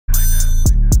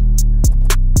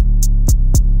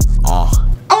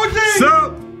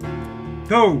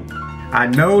So, I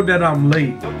know that I'm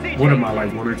late. What am I,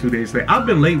 like 1 or 2 days late? I've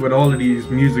been late with all of these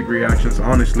music reactions,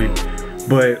 honestly.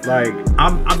 But like,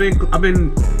 I've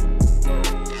been,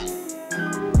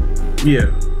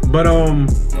 yeah. But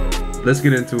let's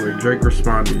get into it. Drake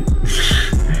responded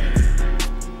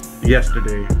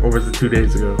yesterday, or was it 2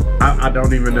 days ago? I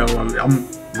don't even know.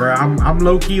 I'm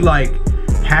low key like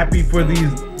happy for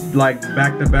these like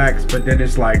back-to-backs, but then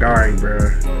it's like, all right, bro,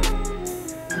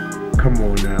 come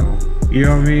on now. You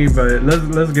know what I mean? But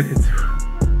let's get into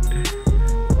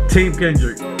it. Team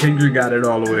Kendrick got it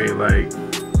all the way. Like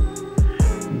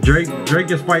Drake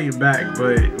is fighting back,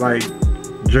 but like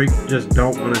Drake just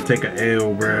don't want to take an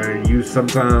L, bro.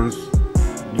 Sometimes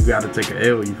you gotta take an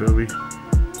L. You feel me?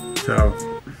 So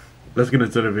let's get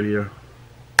into the video.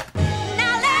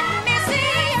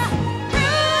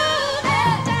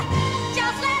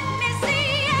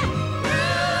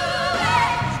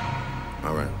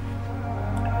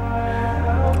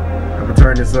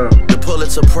 Turn this up. The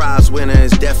Pulitzer Prize winner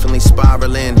is definitely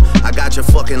spiraling. I got your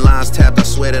fucking lines tapped, I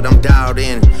swear that I'm dialed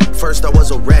in. First I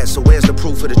was a rat, so where's the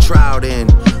proof of the trial then?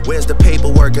 Where's the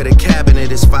paperwork of the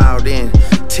cabinet is filed in?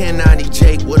 1090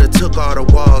 Jake would've took all the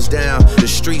walls down. The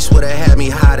streets would've had me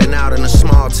hiding out in a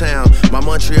small town. My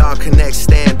Montreal connects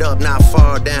stand up, not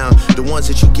fall down. The ones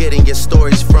that you getting your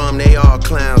stories from, they all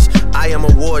clowns. I am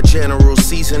a war general,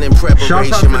 seasoned in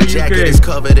preparation. My jacket is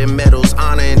covered in medals,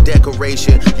 honor and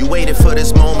decoration. You waited for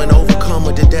this moment, overcome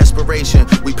with the desperation.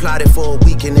 We plotted for a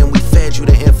week and then we fed you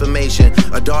the information.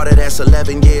 A daughter that's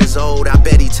 11 years old, I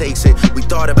bet he takes it. We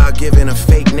thought about giving a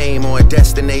fake name or a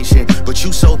destination, but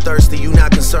you so thirsty, you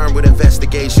not concerned with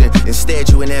investigation. Instead,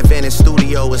 you in that Venice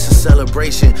studio, it's a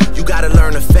celebration. You gotta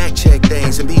learn to fact check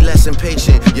things and be less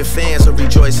impatient. Your fans are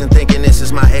rejoicing, thinking this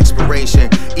is my expiration.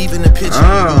 Even the picture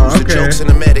you use, the jokes and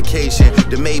the medication,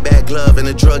 the Maybach glove and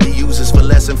the drug he uses for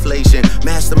less inflation.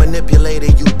 Master manipulator,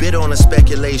 you bid on a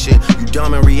speculation. You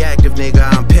dumb and reactive, nigga,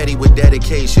 I'm petty with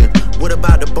dedication. What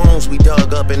about the bones we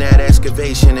dug up in that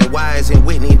excavation? And why isn't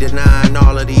Whitney denying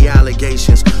all of the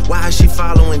allegations? Why is she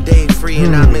following Dave free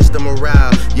and I miss the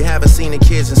morale? You haven't seen the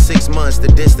kids in 6 months, the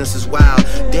distance is wild.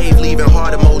 Dave leaving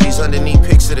heart emojis underneath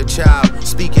pics of the child.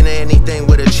 Speaking of anything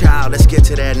with a child, let's get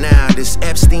to that now. This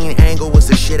Epstein angle was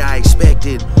the shit I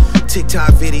expected.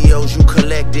 TikTok videos you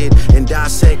collected and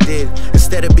dissected.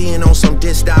 Instead of being on some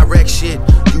disdirect shit,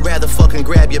 you rather fucking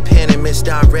grab your pen and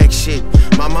misdirect shit.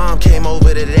 My mom came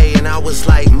over today and I was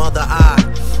like, mother I,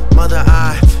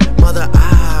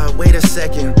 wait a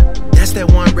second. That's that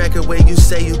one record where you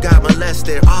say you got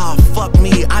molested. Oh, fuck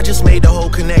me, I just made the whole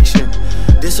connection.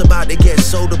 This about to get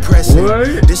so depressing.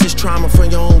 What? This is trauma from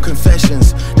your own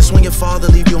confessions. This when your father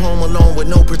leave you home alone with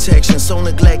no protection, so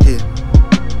neglected.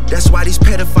 That's why these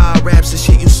pedophile raps, the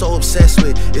shit you so obsessed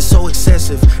with, is so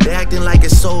excessive. They acting like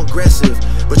it's so aggressive,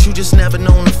 but you just never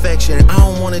known affection. I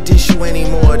don't wanna dish you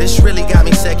anymore, this really got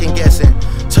me second guessing.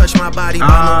 Touch my body by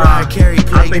Mariah Carey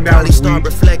play, you probably start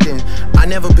reflecting. I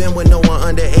never been with no one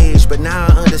underage, but now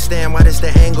I understand why this the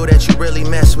angle that you really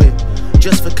mess with.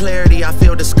 Just for clarity, I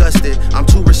feel disgusted, I'm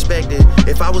too respected.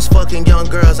 If I was fucking young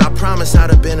girls, I promise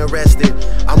I'd have been arrested.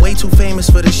 I'm way too famous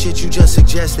for the shit you just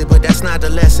suggested, but that's not the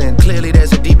lesson. Clearly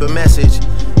there's a deeper message.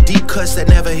 Deep cuts that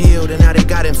never healed and now they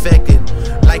got infected.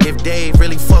 Like if Dave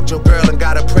really fucked your girl and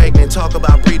got her pregnant. Talk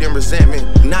about breeding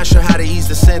resentment. Not sure how to ease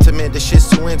the sentiment, the shit's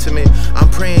too intimate. I'm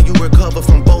praying you recover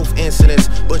from both incidents,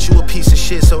 but you a piece of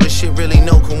shit, so this shit really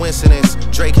no coincidence.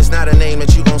 Drake is not a name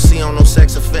that you gon' see on no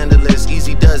sex offender list.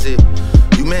 Easy does it.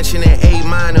 You mentioned an A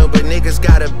minor, but niggas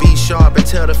gotta be sharp and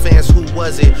tell the fans who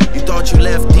was it. You thought you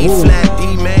left D flat,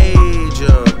 D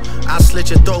major. I'll slit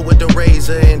your throat with the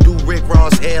razor and do Rick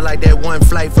Ross hair like that one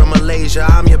flight from Malaysia.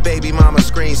 I'm your baby mama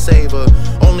screensaver.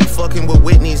 Only fucking with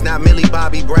Whitney's, not Millie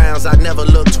Bobby Browns. I'd never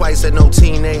look twice at no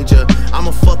teenager. I'm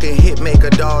a fucking hit maker,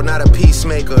 dawg, not a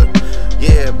peacemaker.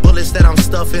 Yeah, bullets that I'm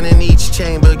stuffing in each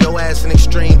chamber. Your ass in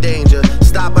extreme danger.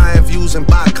 Stop buying views and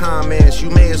buy comments. You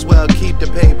may as well keep the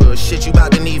paper. Shit you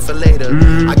about to need for later.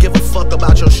 I give a fuck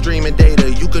about your streaming data.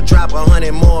 You could drop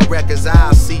 100 more records,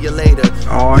 I'll see you later.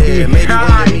 Oh, yeah, maybe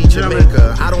when you meet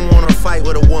Jamaica. I don't wanna fight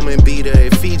with a woman beater.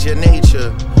 It feeds your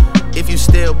nature. If you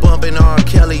still bumping R.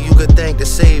 Kelly, you could thank the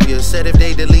savior. Said if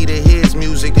they deleted his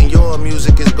music, then your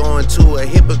music is going to a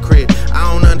hypocrite.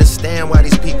 I don't understand why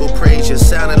these people praise you.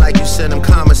 Sounding like you sent him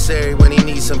commissary when he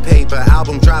needs some paper.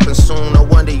 Album dropping soon, no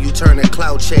wonder you turn a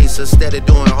clout chaser instead of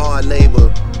doing hard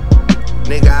labor.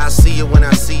 Nigga, I see you when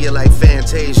I see you like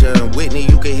Fantasia. And Whitney,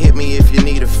 you can hit me if you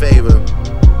need a favor.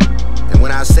 And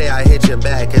when I say I hit your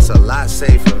back, it's a lot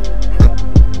safer.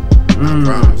 I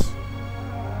promise.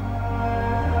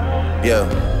 Yeah.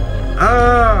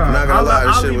 I'm not gonna lie,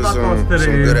 this shit was some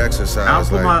good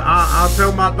exercise. I'll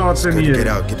tell my thoughts in the end. Get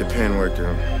out, get the pen working.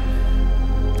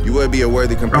 You would be a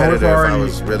worthy competitor if I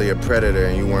was really a predator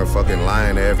and you weren't fucking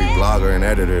lying to every blogger and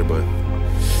editor, but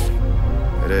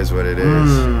it is what it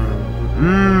is.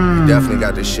 You definitely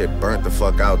got this shit burnt the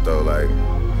fuck out though. Like,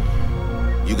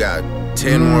 you got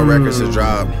 10 more records to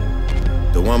drop.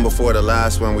 The one before the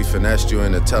last one, we finessed you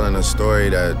into telling a story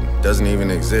that doesn't even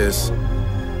exist.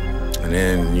 And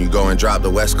then you go and drop the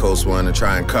West Coast one and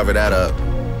try and cover that up.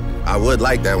 I would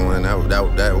like that one.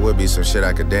 That would be some shit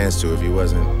I could dance to if you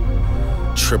wasn't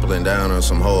tripling down on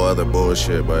some whole other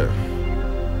bullshit. But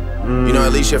you know,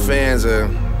 at least your fans are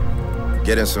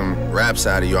getting some raps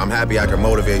out of you. I'm happy I can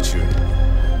motivate you,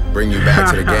 bring you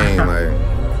back to the game, like,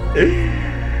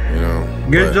 you know.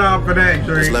 Good job for that,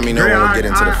 Drake. Just let me know when we get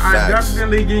into the facts. I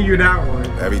definitely give you that one.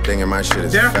 Everything in my shit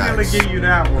is definitely facts. Give you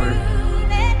that one.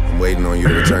 I'm waiting on you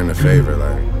to return the favor,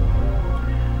 like.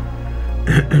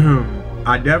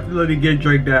 I definitely give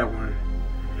Drake that one.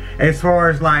 As far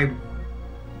as like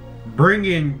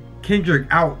bringing Kendrick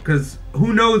out, because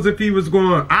who knows if he was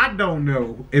going, I don't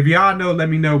know. If y'all know, let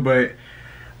me know, but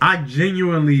I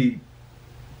genuinely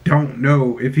don't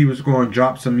know if he was going to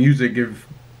drop some music if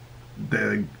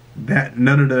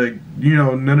none of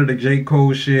the J.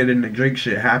 Cole shit and the Drake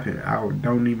shit happened. I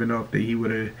don't even know if he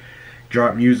would have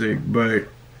dropped music, but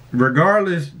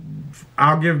regardless,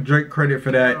 I'll give Drake credit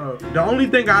for that. The only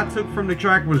thing I took from the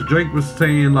track was Drake was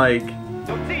saying like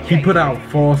he put out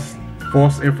false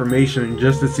information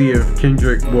just to see if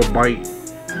Kendrick will bite.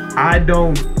 I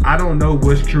don't know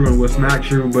what's true and what's not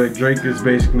true, but Drake is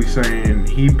basically saying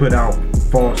he put out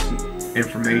false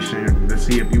information to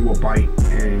see if he will bite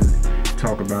and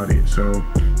talk about it. So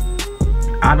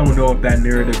I don't know if that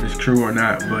narrative is true or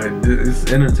not, but it's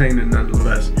entertaining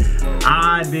nonetheless.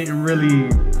 I didn't really,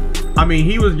 I mean,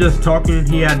 he was just talking,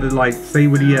 he had to like say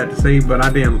what he had to say, but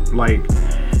I didn't like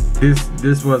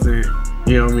this wasn't,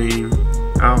 you know what I mean,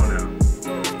 I don't know.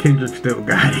 Kendrick still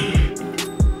got it.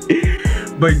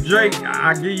 But Drake,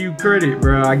 I give you credit,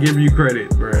 bro. I give you credit,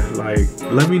 bro. Like,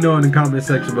 let me know in the comment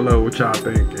section below what y'all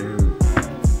think. And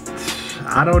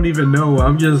I don't even know.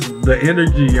 I'm just, the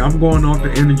energy, I'm going off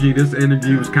the energy. This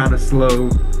energy was kind of slow.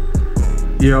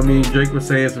 You know what I mean? Drake was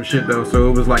saying some shit though, so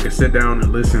it was like a sit down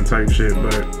and listen type shit.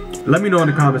 But let me know in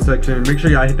the comment section. Make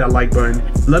sure y'all hit that like button.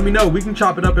 Let me know. We can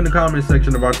chop it up in the comment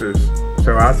section about this.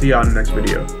 So I'll see y'all in the next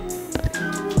video.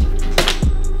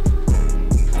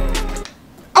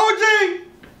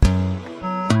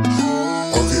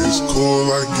 Cool,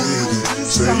 I get it.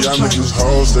 Say y'all niggas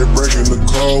hoes, they breaking the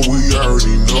code. We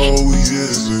already know we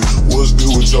is it. What's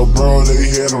good with your bro?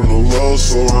 They head on the low,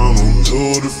 so I don't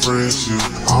do the friendship.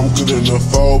 I'm good enough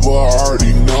for, but I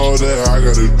already know that I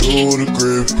gotta do the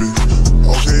grip it.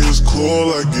 Okay, it's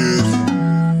cool, I get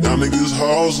it. Y'all niggas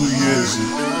hoes, we is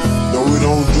it. No, we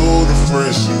don't do the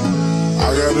friendship.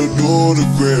 I gotta do the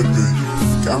grip it.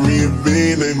 Got me a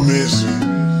bean, they miss it.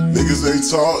 Niggas, they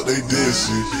talk, they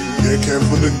diss it. Yeah, came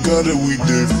from the gutter, we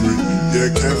different. Yeah,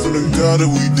 came from the gutter,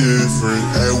 we different.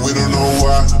 And we don't know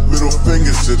why, middle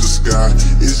fingers to the sky.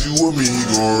 Is you with me, he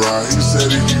gon' ride. He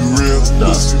said if you real,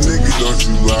 pussy nigga, don't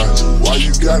you lie. Why you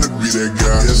gotta be that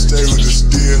guy? Yeah, stay with the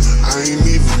steel, I ain't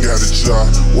even gotta try.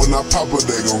 When I pop up,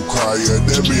 they gon' cry. Yeah,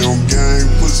 they be on game,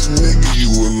 pussy nigga, you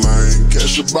a lame.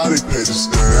 Catch your body, pay the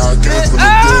stain. I came from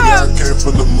the gutter, I came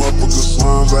from the motherfucker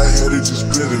slums. I had it just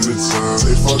split in the time.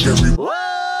 They fuck every